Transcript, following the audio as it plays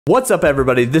What's up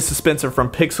everybody, this is Spencer from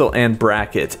Pixel and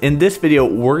Bracket. In this video,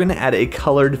 we're gonna add a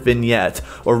colored vignette,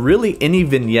 or really any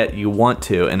vignette you want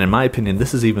to, and in my opinion,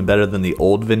 this is even better than the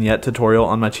old vignette tutorial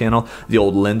on my channel, the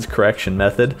old lens correction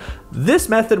method. This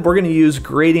method, we're gonna use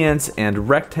gradients and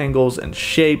rectangles and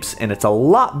shapes, and it's a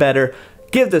lot better.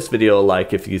 Give this video a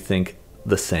like if you think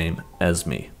the same as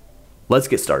me. Let's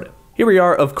get started. Here we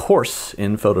are, of course,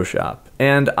 in Photoshop.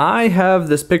 And I have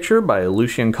this picture by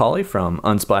Lucian Colley from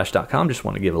unsplash.com. Just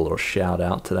want to give a little shout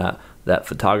out to that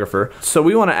photographer. So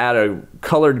we want to add a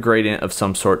colored gradient of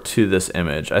some sort to this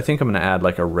image. I think I'm going to add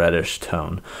like a reddish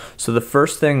tone. So the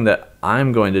first thing that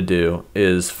I'm going to do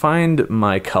is find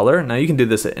my color. Now you can do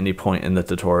this at any point in the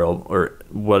tutorial or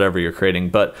whatever you're creating,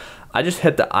 but I just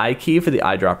hit the I key for the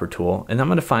eyedropper tool, and I'm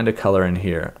going to find a color in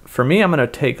here. For me, I'm going to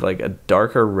take like a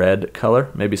darker red color,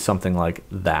 maybe something like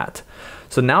that.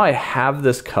 So now I have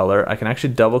this color. I can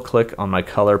actually double click on my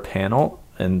color panel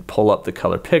and pull up the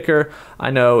color picker.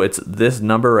 I know it's this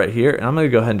number right here, and I'm going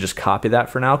to go ahead and just copy that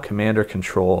for now, Command or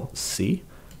Control C.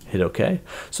 Hit OK.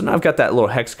 So now I've got that little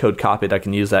hex code copied. I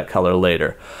can use that color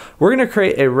later. We're going to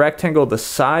create a rectangle the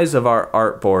size of our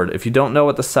artboard. If you don't know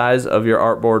what the size of your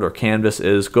artboard or canvas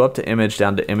is, go up to image,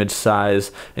 down to image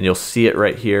size, and you'll see it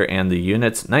right here. And the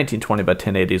units, 1920 by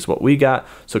 1080 is what we got.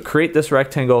 So create this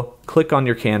rectangle, click on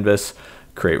your canvas,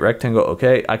 create rectangle.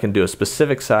 OK, I can do a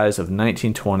specific size of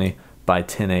 1920 by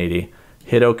 1080.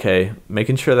 Hit OK,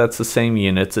 making sure that's the same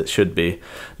units it should be.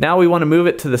 Now we want to move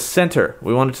it to the center.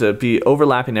 We want it to be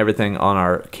overlapping everything on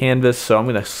our canvas. So I'm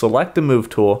going to select the move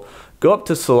tool, go up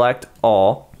to select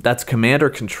all. That's Command or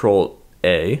Control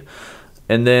A.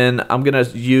 And then I'm going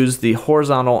to use the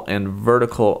horizontal and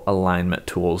vertical alignment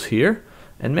tools here.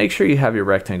 And make sure you have your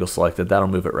rectangle selected. That'll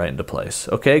move it right into place.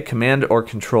 Okay, Command or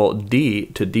Control D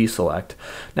to deselect.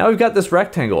 Now we've got this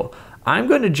rectangle. I'm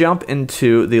going to jump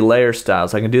into the layer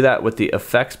styles. I can do that with the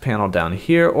effects panel down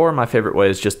here, or my favorite way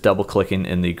is just double clicking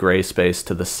in the gray space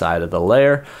to the side of the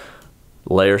layer.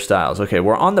 Layer styles. Okay,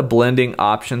 we're on the blending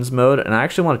options mode, and I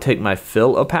actually want to take my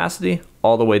fill opacity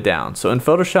all the way down. So in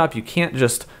Photoshop, you can't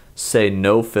just say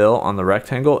no fill on the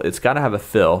rectangle. It's got to have a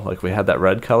fill, like we had that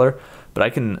red color, but I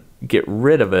can get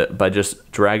rid of it by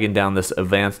just dragging down this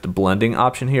advanced blending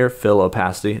option here, fill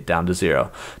opacity down to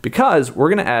 0, because we're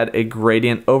going to add a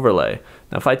gradient overlay.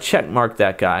 Now if I check mark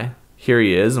that guy, here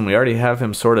he is, and we already have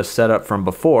him sort of set up from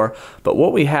before, but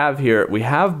what we have here, we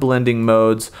have blending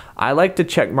modes. I like to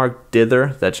check mark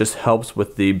dither. That just helps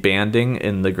with the banding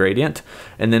in the gradient,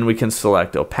 and then we can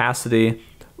select opacity.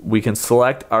 We can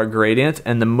select our gradient,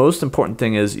 and the most important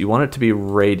thing is you want it to be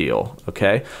radial,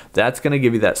 okay? That's gonna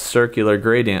give you that circular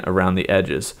gradient around the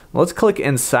edges. Let's click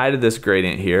inside of this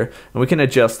gradient here, and we can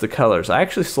adjust the colors. I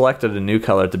actually selected a new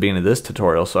color at the beginning of this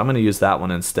tutorial, so I'm gonna use that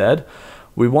one instead.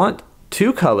 We want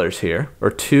two colors here, or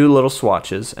two little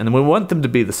swatches, and we want them to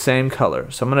be the same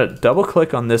color. So I'm gonna double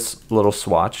click on this little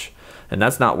swatch, and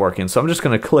that's not working, so I'm just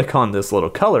gonna click on this little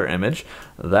color image.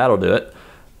 That'll do it.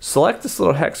 Select this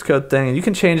little hex code thing, and you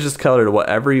can change this color to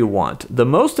whatever you want. The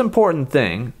most important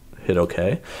thing, hit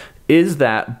OK, is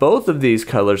that both of these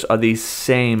colors are the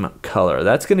same color.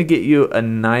 That's going to get you a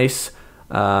nice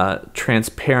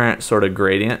transparent sort of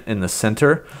gradient in the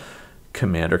center.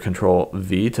 Command or Control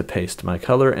V to paste my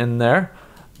color in there.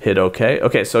 Hit OK.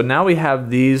 Okay, so now we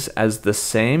have these as the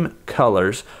same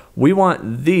colors. We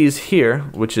want these here,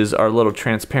 which is our little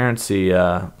transparency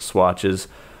swatches,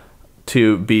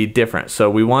 to be different. So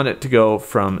we want it to go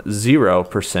from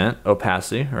 0%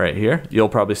 opacity right here. You'll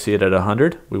probably see it at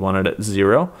 100. We want it at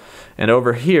 0. And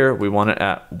over here, we want it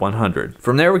at 100.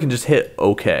 From there, we can just hit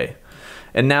OK.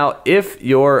 And now if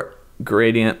your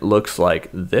gradient looks like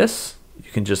this,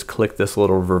 you can just click this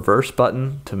little reverse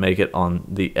button to make it on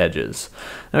the edges.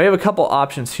 Now we have a couple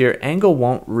options here. Angle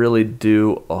won't really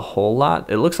do a whole lot.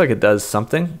 It looks like it does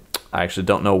something. I actually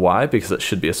don't know why, because it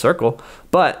should be a circle,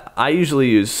 but I usually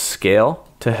use scale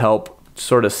to help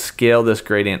sort of scale this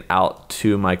gradient out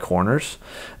to my corners.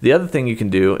 The other thing you can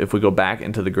do, if we go back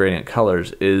into the gradient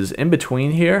colors, is in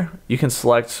between here, you can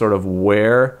select sort of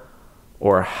where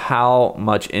or how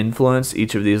much influence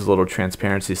each of these little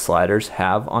transparency sliders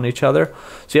have on each other.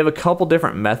 So you have a couple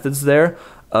different methods there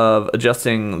of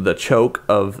adjusting the choke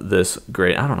of this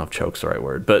gradient. I don't know if choke's the right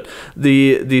word, but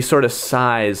the sort of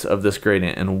size of this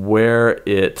gradient and where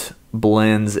it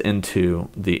blends into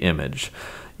the image.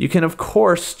 You can of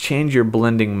course change your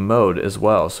blending mode as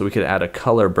well. So we could add a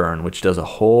color burn, which does a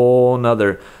whole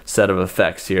nother set of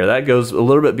effects here. That goes a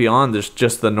little bit beyond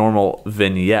just the normal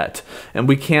vignette. And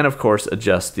we can of course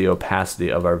adjust the opacity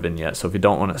of our vignette. So if you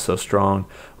don't want it so strong,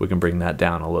 we can bring that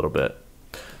down a little bit.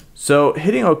 So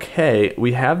hitting OK,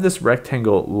 we have this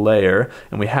rectangle layer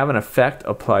and we have an effect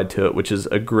applied to it, which is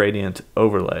a gradient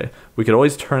overlay. We could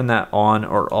always turn that on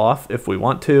or off if we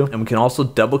want to, and we can also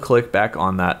double click back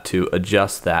on that to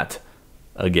adjust that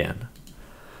again.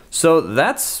 So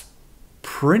that's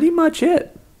pretty much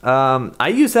it.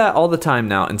 I use that all the time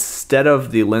now instead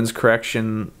of the lens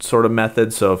correction sort of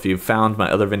method. So if you found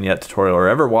my other vignette tutorial or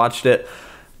ever watched it,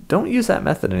 don't use that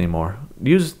method anymore.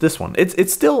 Use this one.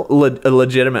 It's still a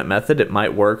legitimate method. It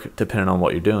might work depending on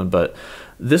what you're doing, but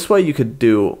this way you could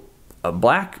do a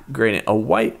black gradient, a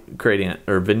white gradient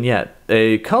or vignette,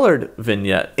 a colored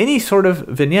vignette, any sort of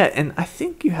vignette, and I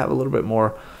think you have a little bit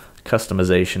more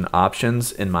customization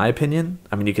options in my opinion.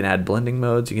 I mean, you can add blending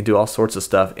modes, you can do all sorts of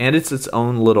stuff, and it's its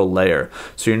own little layer.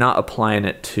 So you're not applying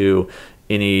it to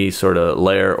any sort of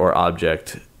layer or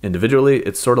object individually.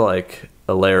 It's sort of like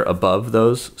a layer above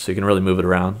those, so you can really move it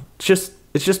around.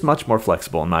 It's just much more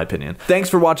flexible in my opinion. Thanks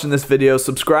for watching this video.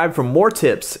 Subscribe for more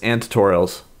tips and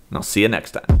tutorials, and I'll see you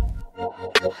next time.